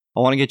I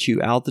want to get you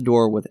out the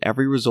door with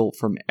every result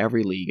from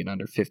every league in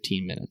under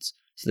 15 minutes,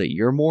 so that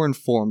you're more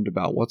informed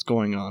about what's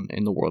going on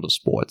in the world of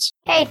sports.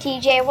 Hey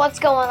TJ, what's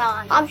going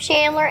on? I'm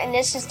Chandler and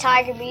this is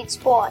Tiger Beat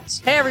Sports.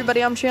 Hey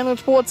everybody, I'm Chandler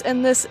Sports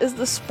and this is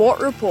the Sport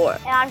Report.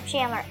 And I'm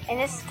Chandler and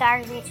this is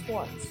Tiger Beat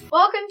Sports.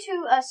 Welcome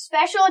to a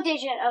special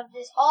edition of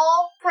this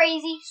all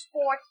crazy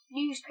sports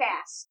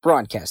newscast.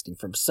 Broadcasting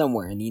from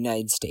somewhere in the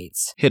United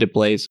States. Hit it,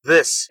 Blaze.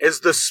 This is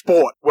the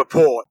Sport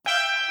Report.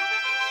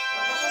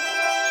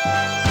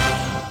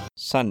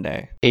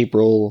 Sunday,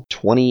 April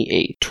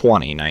 28,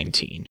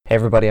 2019. Hey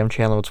everybody, I'm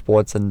Chandler with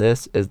Sports, and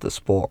this is the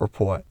Sport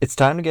Report. It's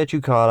time to get you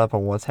caught up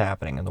on what's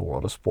happening in the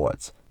world of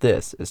sports.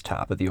 This is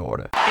Top of the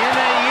Order. In a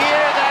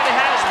year that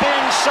has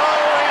been so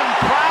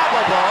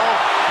improbable,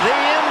 the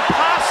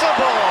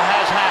impossible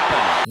has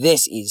happened.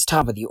 This is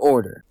Top of the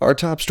Order. Our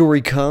top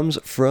story comes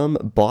from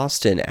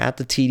Boston at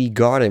the TD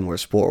Garden, where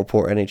Sport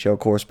Report NHL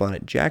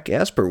correspondent Jack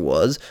Esper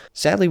was.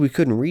 Sadly, we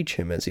couldn't reach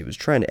him as he was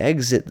trying to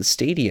exit the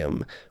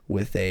stadium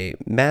with a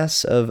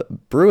mass of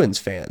Bruins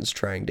fans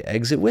trying to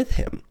exit with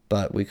him,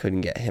 but we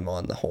couldn't get him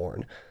on the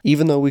horn.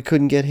 Even though we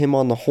couldn't get him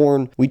on the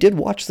horn, we did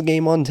watch the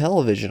game on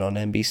television on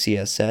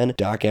NBCSN.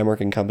 Doc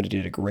Emmerich and company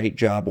did a great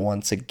job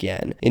once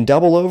again. In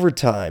double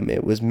overtime,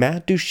 it was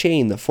Matt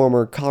Duchene, the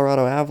former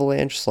Colorado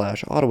Avalanche /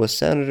 Ottawa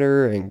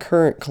Senator and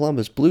current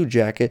Columbus Blue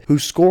Jacket, who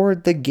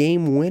scored the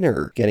game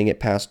winner, getting it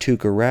past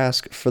Tuukka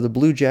Rask for the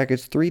Blue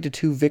Jackets'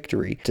 3-2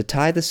 victory to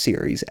tie the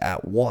series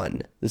at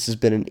 1. This has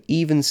been an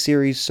even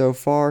series so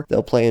far.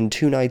 They'll play in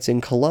 2 nights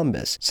in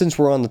Columbus. Since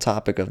we're on the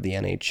topic of the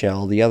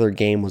NHL, the other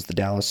game was the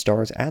Dallas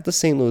Stars at the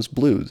St. Louis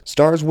Blues.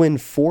 Stars win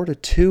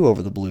 4-2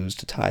 over the Blues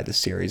to tie the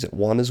series at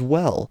 1 as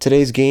well.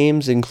 Today's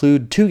games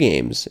include 2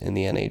 games in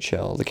the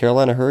NHL. The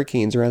Carolina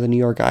Hurricanes are at the New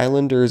York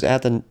Islanders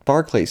at the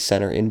Barclays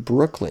Center in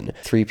Brooklyn,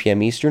 3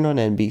 p.m. Eastern on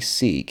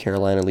NBC.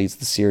 Carolina leads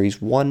the series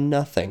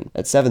 1-0.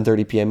 At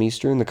 7:30 p.m.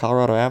 Eastern, the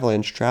Colorado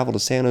Avalanche travel to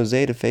San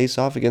Jose to face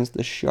off against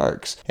the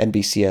Sharks.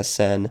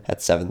 NBCSN at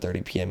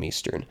 7:30 p.m.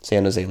 Eastern.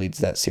 San Jose leads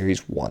that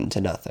series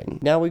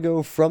 1-0. Now we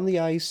go from the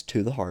ice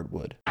to the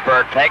hardwood.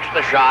 Bird takes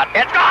the shot.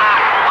 It's gone!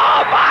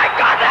 Oh my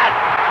goodness!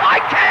 I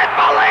can't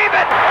believe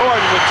it!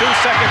 Jordan with 2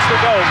 seconds to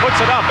go, puts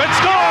it up and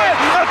scores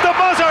at the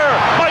buzzer!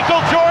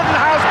 Michael Jordan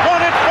has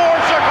won it for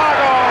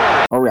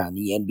Chicago! Around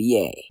the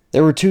NBA.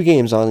 There were 2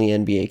 games on the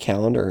NBA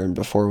calendar, and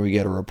before we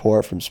get a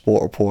report from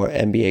Sport Report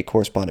NBA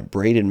correspondent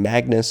Braden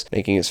Magnus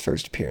making his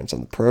first appearance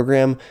on the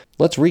program,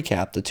 let's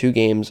recap the 2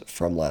 games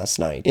from last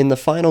night. In the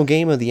final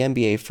game of the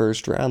NBA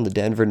first round, the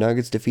Denver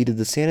Nuggets defeated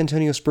the San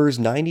Antonio Spurs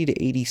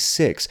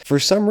 90-86. For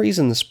some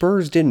reason, the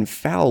Spurs didn't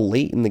foul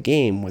late in the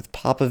game, with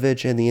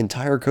Popovich and the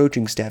entire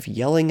coaching staff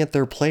yelling at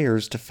their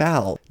players to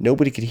foul.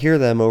 Nobody could hear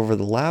them over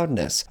the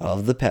loudness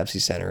of the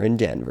Pepsi Center in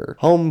Denver.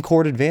 Home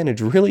court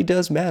advantage really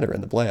does matter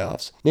in the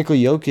playoffs. Nikola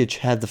Jokic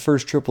had the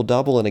first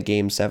triple-double in a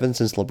Game 7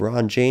 since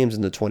LeBron James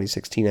in the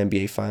 2016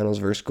 NBA Finals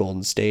versus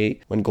Golden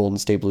State, when Golden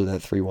State blew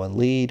that 3-1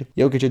 lead.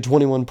 Jokic had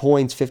 21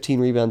 points, 15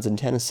 rebounds, and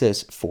 10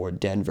 assists for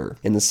Denver.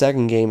 In the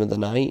second game of the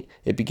night,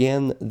 it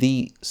began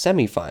the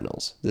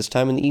semifinals, this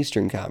time in the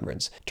Eastern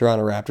Conference.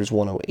 Toronto Raptors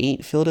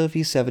 108,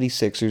 Philadelphia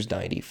 76ers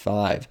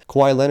 95.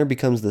 Kawhi Leonard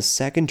becomes the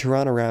second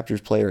Toronto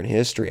Raptors player in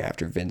history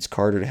after Vince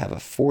Carter to have a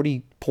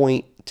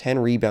 40-point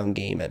 10-rebound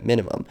game at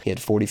minimum. He had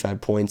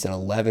 45 points and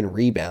 11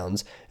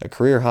 rebounds, a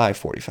career-high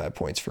 45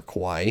 points for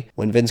Kawhi.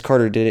 When Vince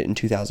Carter did it in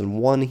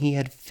 2001, he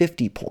had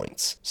 50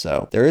 points.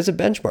 So there is a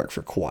benchmark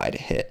for Kawhi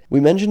to hit. We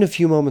mentioned a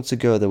few moments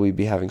ago that we'd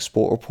be having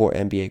Sport Report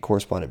NBA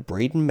correspondent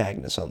Braden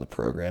Magnus on the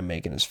program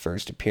making his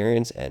first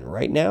appearance, and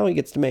right now he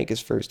gets to make his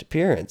first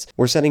appearance.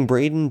 We're sending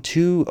Braden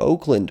to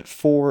Oakland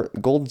for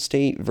Golden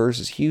State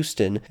versus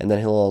Houston, and then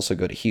he'll also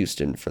go to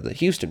Houston for the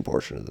Houston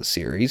portion of the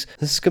series.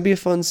 This is going to be a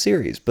fun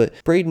series, but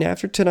Braden,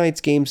 after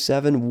tonight's Game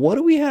 7, what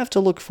do we have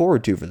to look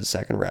forward to for the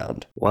second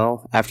round?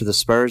 Well, after the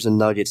Spurs and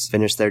Nuggets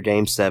finish their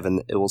Game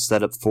 7, it will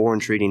set up 4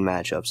 intriguing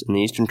matchups. In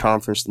the Eastern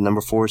Conference, the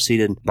number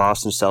 4-seeded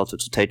Boston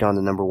Celtics will take on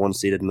the number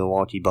 1-seeded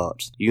Milwaukee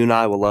Bucks. You and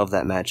I will love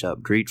that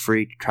matchup. Greek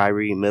Freak,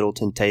 Kyrie,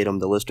 Middleton, Tatum,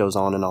 the list goes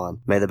on and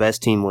on. May the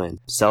best team win.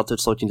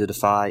 Celtics looking to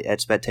defy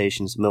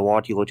expectations,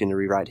 Milwaukee looking to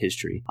rewrite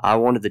history. I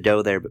wanted to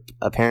go there, but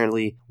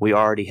apparently we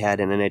already had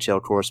an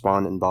NHL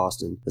correspondent in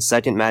Boston. The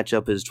second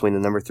matchup is between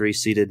the number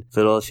 3-seeded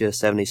Philadelphia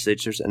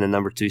 76ers and the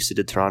number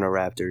 2-seeded Toronto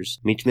Raptors.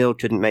 Meach Mill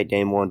couldn't make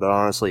Game 1, but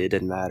honestly, it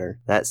didn't matter.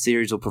 That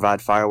series will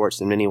provide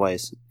fireworks in many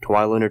ways.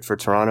 Kawhi Leonard for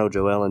Toronto,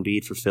 Joel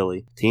Embiid for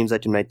Philly. Teams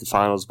that can make the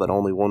finals, but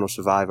only one will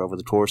survive over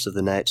the course of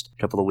the next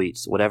couple of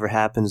weeks. Whatever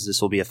happens,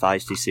 this will be a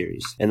feisty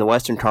series. In the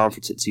Western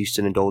Conference, it's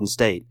Houston and Golden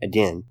State.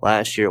 Again,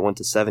 last year it went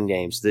to 7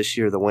 games. This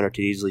year, the winner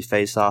could easily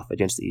face off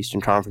against the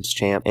Eastern Conference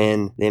champ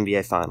in the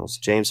NBA Finals.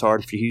 James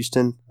Harden for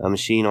Houston, a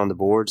machine on the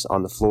boards,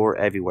 on the floor,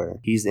 everywhere.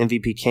 He's the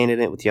MVP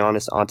candidate with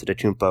Giannis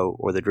Antetokounmpo,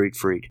 or the Greek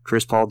Freak.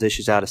 Chris Paul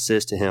dishes out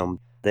assists to him.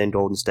 Then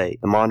Golden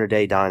State, the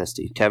modern-day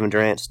dynasty. Kevin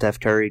Durant, Steph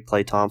Curry,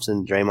 Klay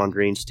Thompson, Draymond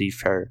Green, Steve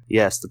Kerr.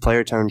 Yes, the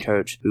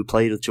player-turned-coach who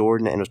played with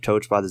Jordan and was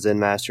coached by the Zen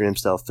master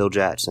himself, Phil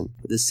Jackson.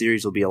 This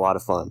series will be a lot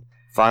of fun.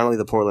 Finally,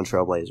 the Portland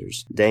Trail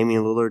Blazers.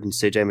 Damian Lillard and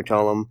CJ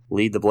McCollum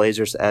lead the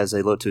Blazers as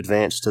they look to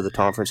advance to the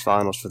conference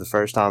finals for the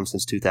first time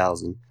since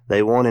 2000.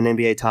 They won an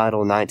NBA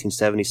title in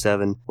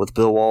 1977 with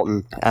Bill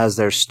Walton as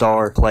their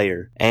star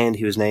player, and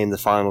he was named the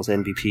finals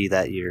MVP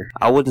that year.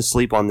 I wouldn't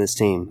sleep on this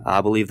team.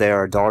 I believe they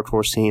are a dark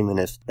horse team, and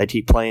if they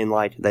keep playing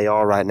like they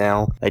are right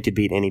now, they could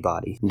beat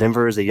anybody.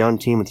 Denver is a young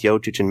team with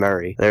Jokic and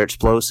Murray. They're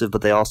explosive,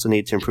 but they also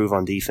need to improve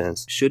on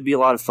defense. Should be a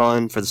lot of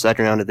fun for the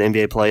second round of the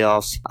NBA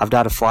playoffs. I've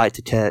got a flight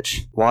to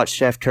catch. Watch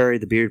Chef Curry,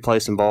 the beard, play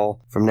some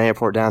ball. From the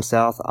airport down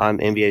south, I'm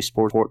NBA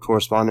sports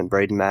correspondent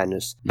Braden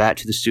Madness. Back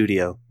to the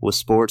studio with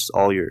sports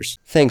all yours.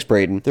 Thanks,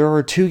 Braden. There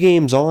are 2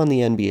 games on the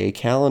NBA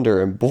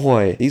calendar, and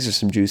boy, these are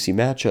some juicy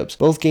matchups.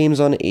 Both games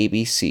on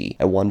ABC.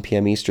 At 1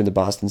 p.m. Eastern, the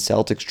Boston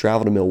Celtics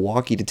travel to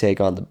Milwaukee to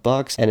take on the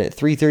Bucks, and at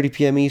 3:30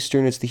 p.m.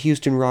 Eastern, it's the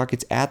Houston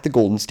Rockets at the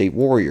Golden State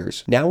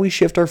Warriors. Now we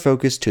shift our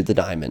focus to the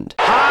Diamond.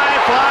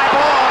 High fly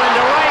ball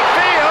into right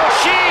field.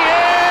 She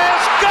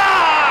is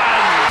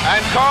gone!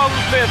 And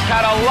Carlton Fisk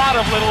had a lot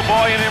of little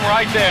boy in him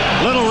right there.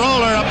 Little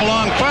roller up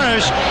along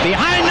first.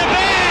 Behind the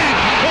bag.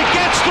 It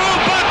gets through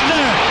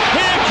Buckner.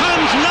 Here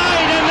comes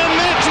Knight, and the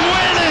Mets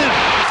win it.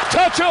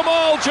 Touch 'em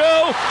all,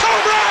 Joe.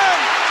 Home run!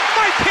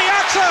 Mike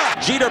Piazza!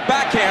 Jeter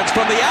backhands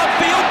from the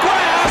outfield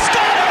grass.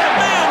 Got it!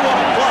 Man, what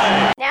a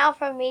play! Now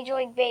from Major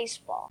League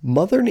Baseball.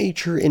 Mother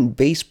Nature and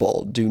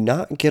baseball do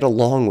not get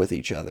along with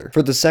each other.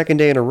 For the second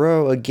day in a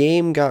row, a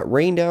game got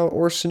rained out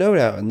or snowed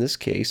out in this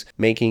case,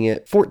 making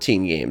it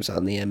 14 games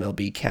on the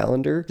MLB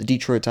calendar. The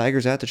Detroit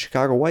Tigers at the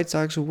Chicago White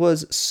Sox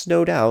was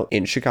snowed out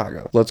in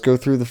Chicago. Let's go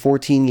through the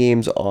 14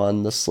 games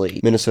on the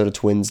slate. Minnesota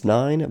Twins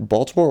 9,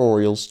 Baltimore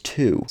Orioles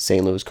 2,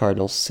 St. Louis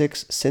Cardinals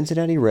 6,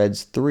 Cincinnati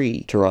Reds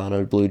 3,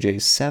 Toronto Blue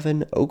Jays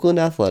 7, Oakland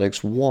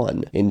Athletics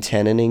 1. In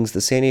 10 innings,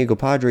 the San Diego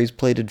Padres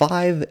plated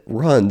 5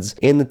 runs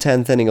in the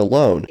 10th inning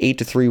alone.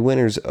 8-3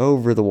 winners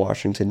over the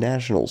Washington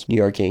Nationals. New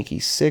York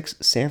Yankees 6,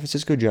 San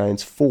Francisco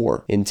Giants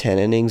 4. In 10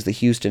 innings, the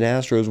Houston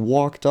Astros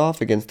walked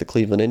off against the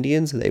Cleveland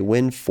Indians. They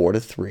win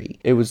 4-3.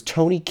 It was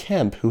Tony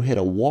Kemp who hit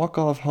a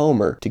walk-off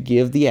homer to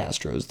give the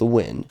Astros the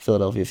win.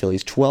 Philadelphia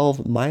Phillies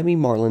 12, Miami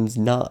Marlins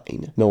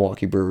 9,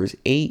 Milwaukee Brewers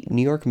 8,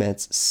 New York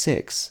Mets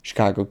 6,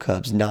 Chicago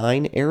Cubs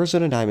 9,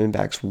 Arizona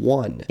Diamondbacks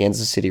 1,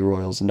 Kansas City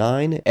Royals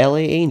 9, LA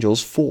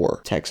Angels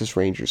 4, Texas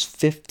Rangers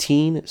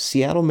 15,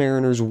 Seattle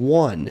Mariners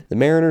 1. The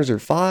Mariners are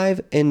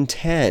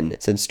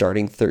 5-10 since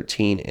starting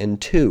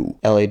 13-2.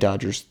 LA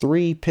Dodgers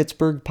 3,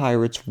 Pittsburgh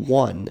Pirates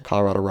 1,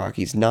 Colorado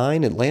Rockies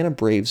 9, Atlanta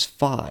Braves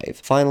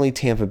 5. Finally,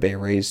 Tampa Bay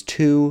Rays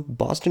 2,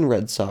 Boston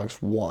Red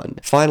Sox 1.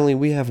 Finally,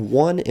 we have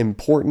one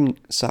important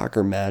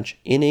soccer match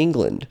in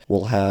England.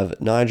 We'll have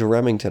Nigel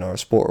Remington, our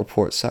Sport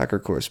Report soccer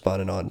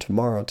correspondent, on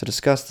tomorrow to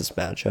discuss this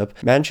matchup.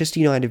 Manchester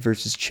United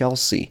versus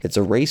Chelsea. It's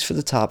a race for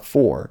the top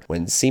 4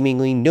 when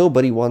seemingly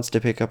nobody wants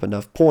to pick up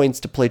enough points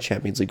to play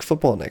Champions League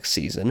football next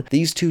season.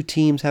 These two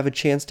teams have a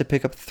chance to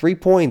pick up 3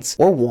 points,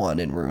 or 1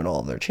 and ruin all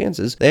of their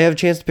chances. They have a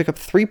chance to pick up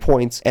 3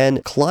 points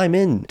and climb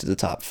into the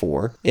top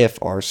 4 if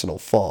Arsenal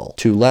fall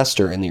to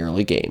Leicester in the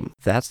early game.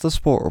 That's the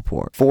Sport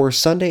Report for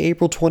Sunday,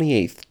 April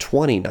 28th,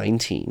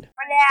 2019. For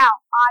now,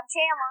 I'm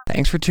Chandler.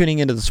 Thanks for tuning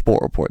into the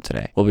Sport Report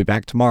today. We'll be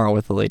back tomorrow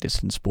with the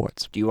latest in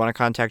sports. Do you want to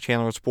contact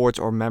Chandler Sports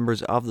or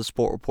members of the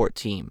Sport Report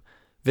team?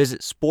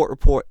 Visit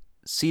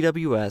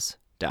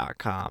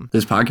sportreportcws.com.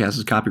 This podcast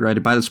is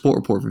copyrighted by the Sport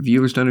Report for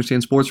viewers to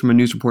understand sports from a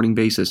news reporting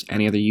basis.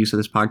 Any other use of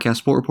this podcast,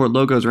 Sport Report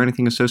logos, or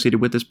anything associated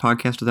with this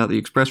podcast without the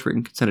express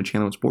written consent of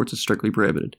Chandler Sports is strictly prohibited.